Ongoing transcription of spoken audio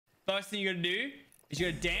First thing you got to do is you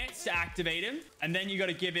got to dance to activate him. And then you got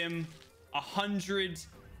to give him 100...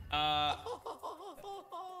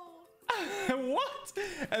 what?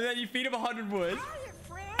 And then you feed him 100 wood.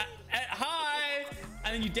 Hi!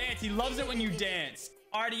 And then you dance. He loves it when you dance.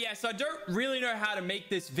 Alrighty, yeah, so I don't really know how to make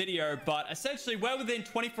this video, but essentially we're within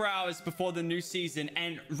 24 hours before the new season,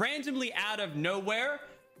 and randomly out of nowhere,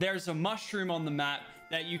 there's a mushroom on the map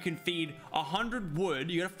that you can feed 100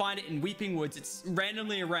 wood. You gotta find it in Weeping Woods. It's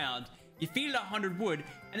randomly around. You feed it 100 wood,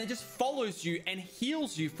 and it just follows you and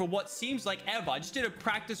heals you for what seems like ever. I just did a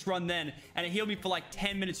practice run then, and it healed me for like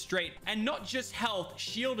 10 minutes straight. And not just health,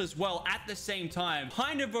 shield as well at the same time.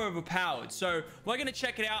 Kind of overpowered. So we're going to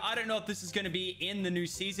check it out. I don't know if this is going to be in the new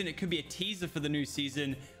season. It could be a teaser for the new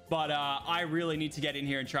season. But I really need to get in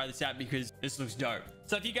here and try this out because this looks dope.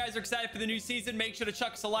 So if you guys are excited for the new season, make sure to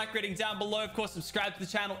chuck us a like rating down below. Of course, subscribe to the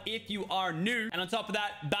channel if you are new. And on top of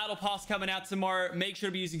that, Battle Pass coming out tomorrow. Make sure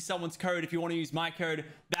to be using someone's code. If you want to use my code,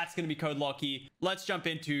 that's going to be code Lachlan. Let's jump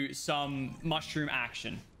into some mushroom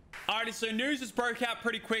action. Alrighty, so news just broke out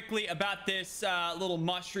pretty quickly about this little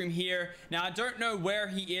mushroom here. Now, I don't know where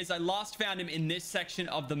he is. I last found him in this section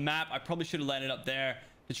of the map. I probably should have landed up there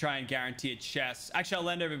to try and guarantee a chest. Actually, I'll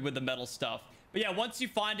land over with the metal stuff. But yeah, once you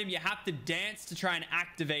find him, you have to dance to try and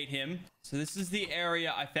activate him. So this is the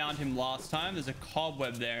area I found him last time. There's a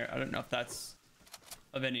cobweb there. I don't know if that's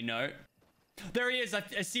of any note. There he is.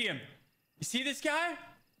 I see him. You see this guy?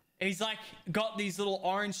 He's like got these little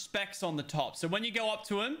orange specks on the top. So when you go up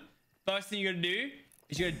to him, first thing you got to do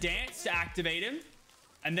is you got to dance to activate him.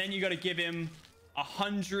 And then you got to give him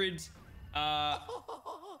 100...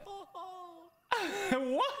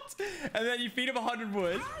 what? And then you feed him 100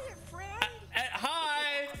 wood.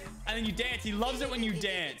 Hi! And then you dance. He loves it when you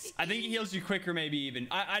dance. I think he heals you quicker, maybe even.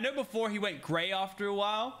 I know before he went gray after a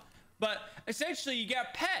while, but essentially you get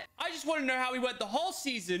a pet. I just want to know how he went the whole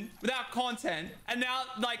season without content. And now,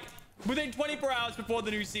 like, within 24 hours before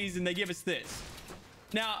the new season, they give us this.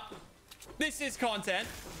 Now, this is content.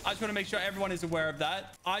 I just want to make sure everyone is aware of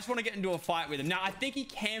that. I just want to get into a fight with him. Now, I think he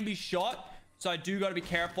can be shot. So I do got to be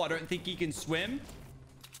careful. I don't think he can swim.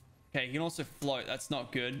 Okay, he can also float. That's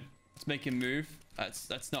not good. Let's make him move.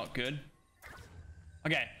 That's not good.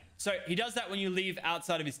 Okay, so he does that when you leave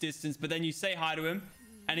outside of his distance, but then you say hi to him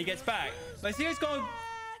and he gets back. But I see he's going...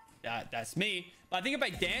 that's me. But I think if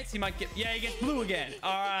I dance, he might get... Yeah, he gets blue again.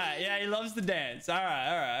 All right. Yeah, he loves the dance. All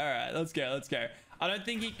right. Let's go. I don't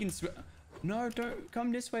think he can swim. No, don't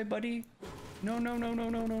come this way, buddy. No.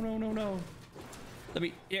 Let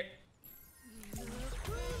me... Here.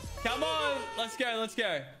 Come on, let's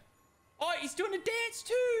go. Oh, he's doing a dance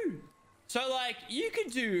too. So like you can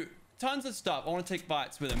do tons of stuff. I want to take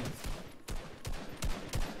bites with him.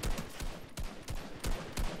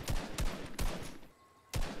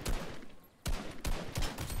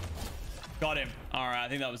 Got him. All right, I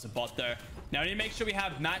think that was a bot though. Now we need to make sure we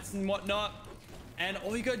have mats and whatnot, and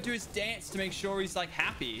all you gotta do is dance to make sure he's like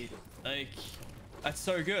happy. Like, that's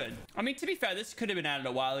so good. I mean, to be fair, this could have been added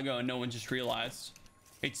a while ago and no one just realized.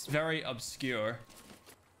 It's very obscure.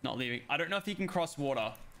 Not leaving. I don't know if he can cross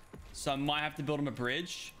water, so I might have to build him a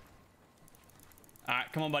bridge. All right,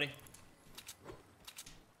 come on, buddy.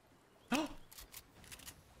 Oh,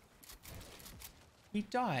 he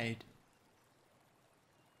died.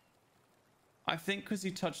 I think because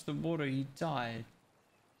he touched the water, he died.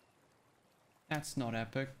 That's not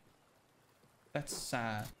epic. That's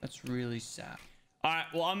sad. That's really sad. All right,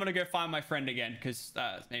 well, I'm gonna go find my friend again because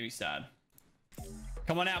that made me sad.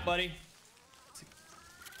 Come on out, buddy.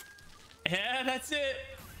 Yeah, that's it.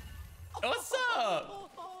 What's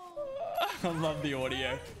up? I love the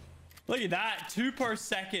audio. Look at that, 2 per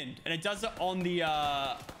second, and it does it on the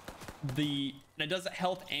it does it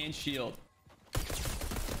health and shield.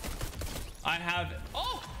 I have...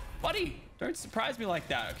 Oh, buddy, don't surprise me like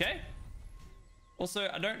that, okay? Also,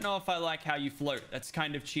 I don't know if I like how you float. That's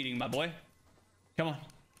kind of cheating, my boy. Come on,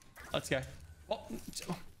 let's go. Oh,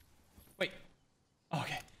 wait.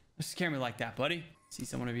 Okay, don't scare me like that, buddy. See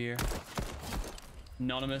someone over here.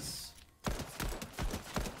 Anonymous.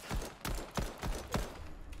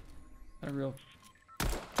 Not a real...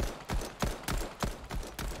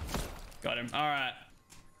 Got him. All right.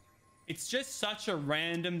 It's just such a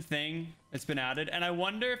random thing that's been added. And I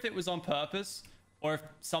wonder if it was on purpose or if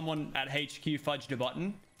someone at HQ fudged a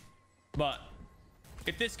button. But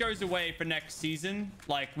if this goes away for next season,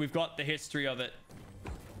 like, we've got the history of it.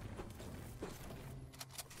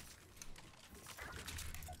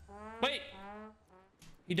 Wait.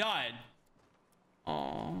 He died.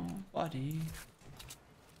 Oh, buddy.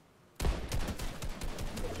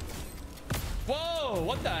 Whoa,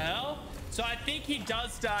 what the hell? So I think he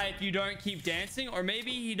does die if you don't keep dancing, or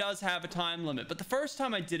maybe he does have a time limit. But the first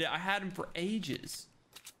time I did it, I had him for ages.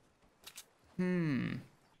 All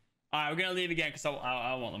right, we're gonna leave again because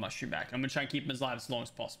I want the mushroom back. I'm gonna try and keep him alive as long as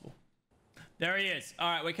possible. There he is. All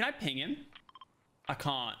right, wait, can I ping him? I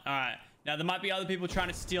can't. All right, now there might be other people trying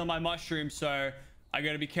to steal my mushroom, so I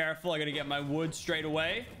gotta be careful. I gotta get my wood straight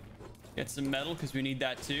away. Get some metal because we need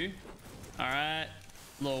that too. All right,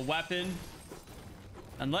 little weapon.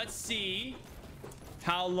 And let's see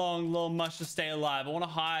how long Lil Mush will stay alive. I want to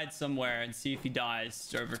hide somewhere and see if he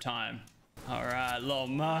dies over time. All right, Lil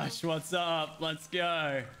Mush, what's up? Let's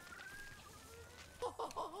go.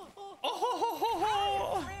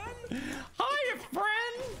 Oh, hi,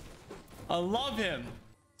 friend. I love him.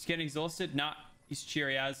 He's getting exhausted. Nah, he's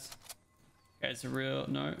cheery as. Okay, it's a real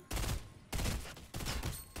no.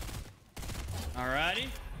 Alrighty,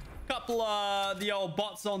 couple the old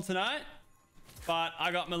bots on tonight. But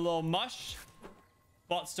I got my little mush.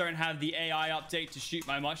 Bots don't have the AI update to shoot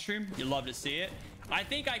my mushroom. You love to see it. I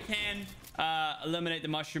think I can eliminate the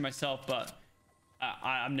mushroom myself, but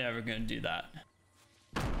I'm never going to do that.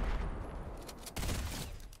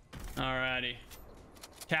 Alrighty.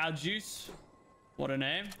 Cow juice. What a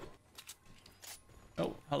name.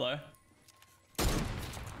 Oh, hello. I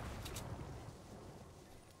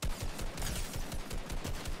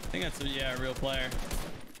think that's a real player.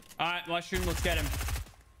 All right, mushroom, let's get him.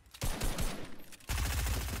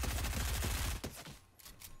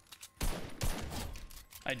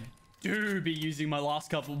 I do be using my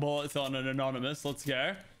last couple bullets on an anonymous. Let's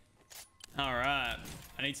go. All right,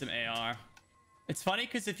 I need some AR. It's funny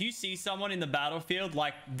because if you see someone in the battlefield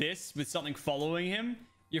like this with something following him,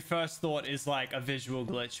 your first thought is like a visual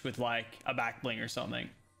glitch with like a back bling or something.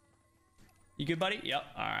 You good, buddy? Yep.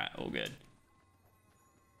 All right, all good.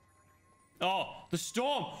 Oh, the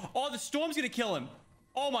storm. Oh, the storm's gonna kill him.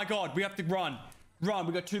 Oh my god, we have to run. Run,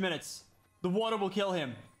 we got 2 minutes. The water will kill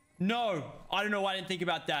him. No, I don't know why I didn't think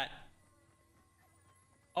about that.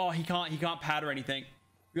 Oh, he can't pad or anything.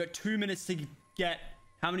 We got 2 minutes to get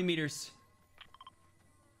how many meters?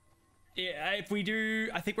 Yeah, if we do,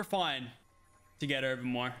 I think we're fine to get over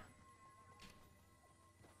more. I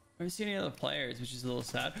haven't seen any other players, which is a little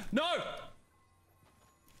sad. No!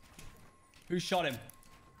 Who shot him?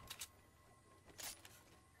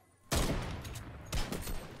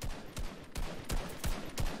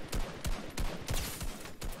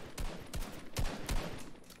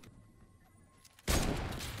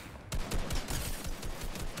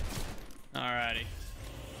 Alrighty.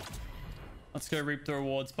 Let's go reap the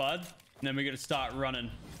rewards, bud. And then we're gonna start running.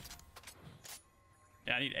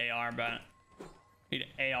 Yeah, I need AR, but I need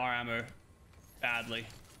AR ammo badly.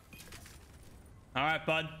 Alright,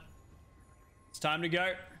 bud. It's time to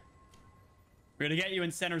go. We're gonna get you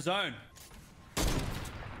in center zone.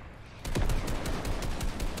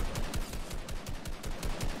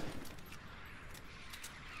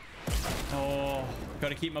 Oh,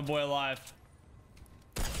 gotta keep my boy alive.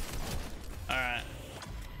 All right.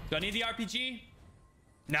 Do I need the RPG?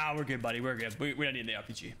 Nah, we're good, buddy. We're good. We don't need the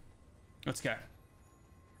RPG. Let's go.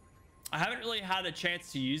 I haven't really had a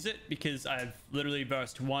chance to use it because I've literally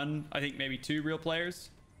versed one, I think maybe 2 real players.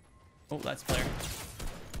 Oh, that's a player.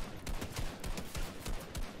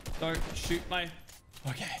 Don't shoot my...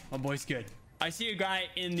 Okay, my boy's good. I see a guy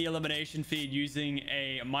in the elimination feed using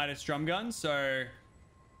a Midas drum gun, so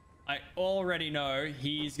I already know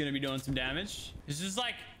he's going to be doing some damage. This is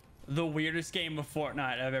like the weirdest game of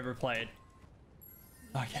Fortnite I've ever played.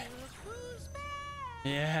 Okay.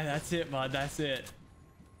 Yeah, that's it, bud. That's it.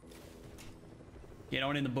 Get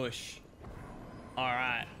on in the bush. All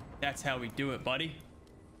right. That's how we do it, buddy.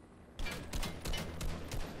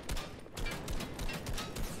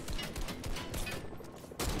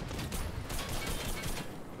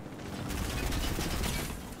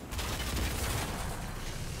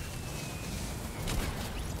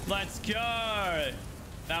 Let's go.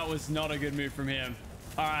 That was not a good move from him.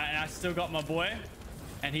 All right, and I still got my boy,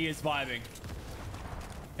 and he is vibing.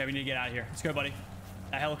 Okay, we need to get out of here. Let's go, buddy.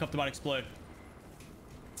 That helicopter might explode.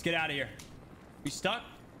 Let's get out of here. We stuck?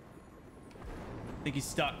 I think he's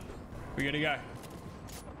stuck. We gotta go.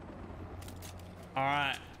 All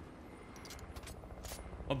right.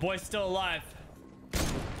 My boy's still alive.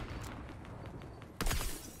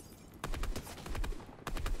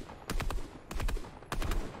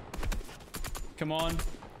 Come on.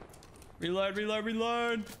 Reload, reload,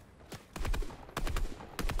 reload.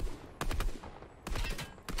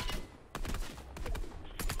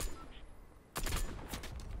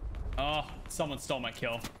 Oh, someone stole my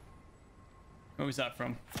kill. Where was that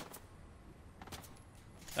from?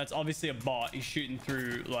 That's obviously a bot. He's shooting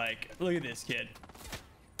through, like, look at this kid.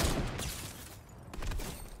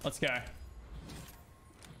 Let's go.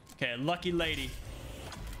 Okay, lucky lady.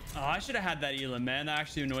 Oh, I should have had that Elam, man. That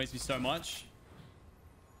actually annoys me so much.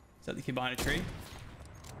 Is that the kid behind a tree?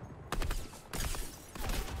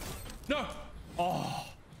 No. Oh.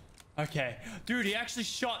 Okay. Dude, he actually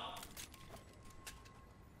shot.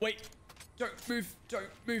 Wait. Don't move. Don't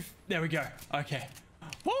move. There we go. Okay.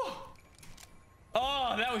 Woo.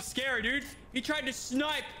 Oh, that was scary, dude. He tried to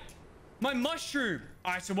snipe my mushroom.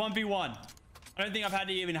 All right, so 1v1. I don't think I've had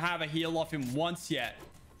to even have a heal off him once yet.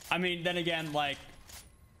 I mean, then again, like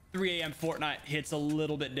 3 a.m. Fortnite hits a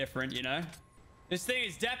little bit different, you know? This thing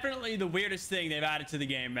is definitely the weirdest thing they've added to the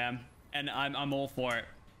game, man. And I'm all for it.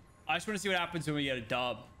 I just want to see what happens when we get a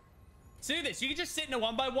dub. See this. You can just sit in a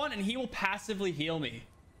 1v1 and he will passively heal me.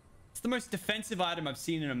 It's the most defensive item I've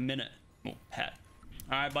seen in a minute. Oh, pet.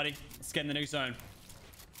 All right, buddy. Let's get in the new zone.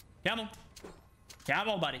 Come on. Come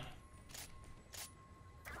on, buddy.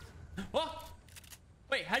 What?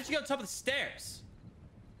 Wait, how did you get on top of the stairs?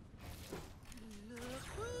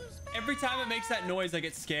 Every time it makes that noise, I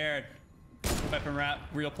get scared. Weapon wrap,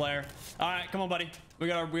 real player. All right, come on, buddy. We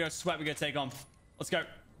got our sweat. We got to take on. Let's go.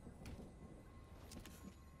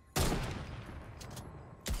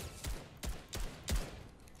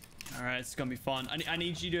 All right, it's gonna be fun. I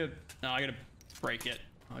need you to. No, I gotta break it.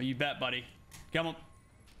 Oh, you bet, buddy. Come on.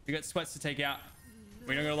 We got sweats to take out.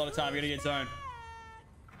 We don't got a lot of time. We gotta get zone.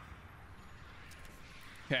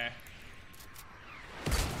 Okay.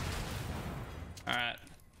 All right.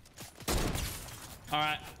 All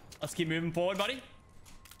right. Let's keep moving forward, buddy.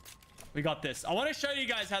 We got this. I want to show you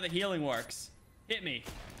guys how the healing works. Hit me.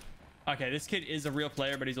 Okay, this kid is a real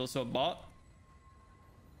player, but he's also a bot.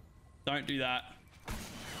 Don't do that.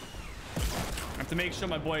 I have to make sure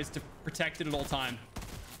my boy is protected at all time.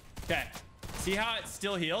 Okay. See how it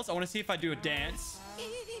still heals? I want to see if I do a dance.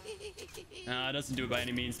 No, it doesn't do it by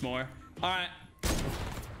any means more. All right.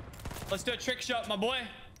 Let's do a trick shot, my boy.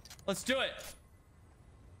 Let's do it.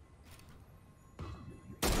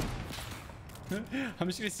 I'm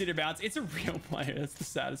just gonna sit here bounce. It's a real player. That's the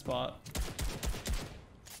saddest part.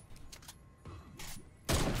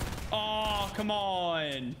 Oh, come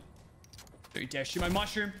on. Don't you dare shoot my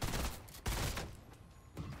mushroom.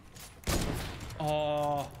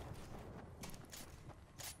 Oh.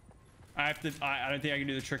 I have to. I don't think I can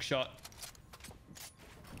do the trick shot.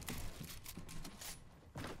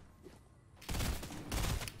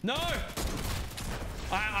 No.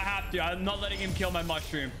 I have to. I'm not letting him kill my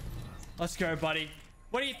mushroom. Let's go, buddy.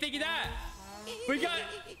 What do you think of that? We got...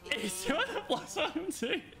 He's doing the +1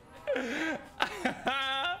 too.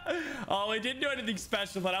 Oh, we didn't do anything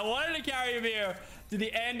special, but I wanted to carry him here to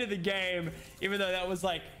the end of the game, even though that was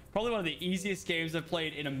like probably one of the easiest games I've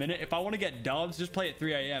played in a minute. If I want to get dubs, just play at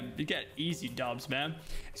 3 a.m. You get easy dubs, man.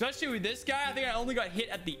 Especially with this guy, I think I only got hit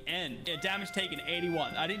at the end. Yeah, damage taken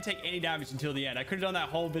 81. I didn't take any damage until the end. I could have done that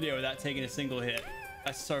whole video without taking a single hit.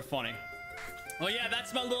 That's so funny. Well, yeah,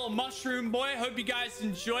 that's my little mushroom boy. Hope you guys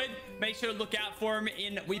enjoyed. Make sure to look out for him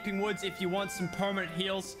in Weeping Woods if you want some permanent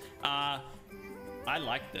heals. I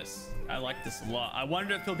like this. I like this a lot. I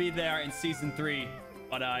wonder if he'll be there in season 3.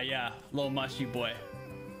 But yeah, little mushy boy.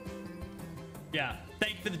 Yeah,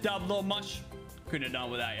 thank you for the dub, little mush. Couldn't have done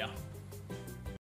without you.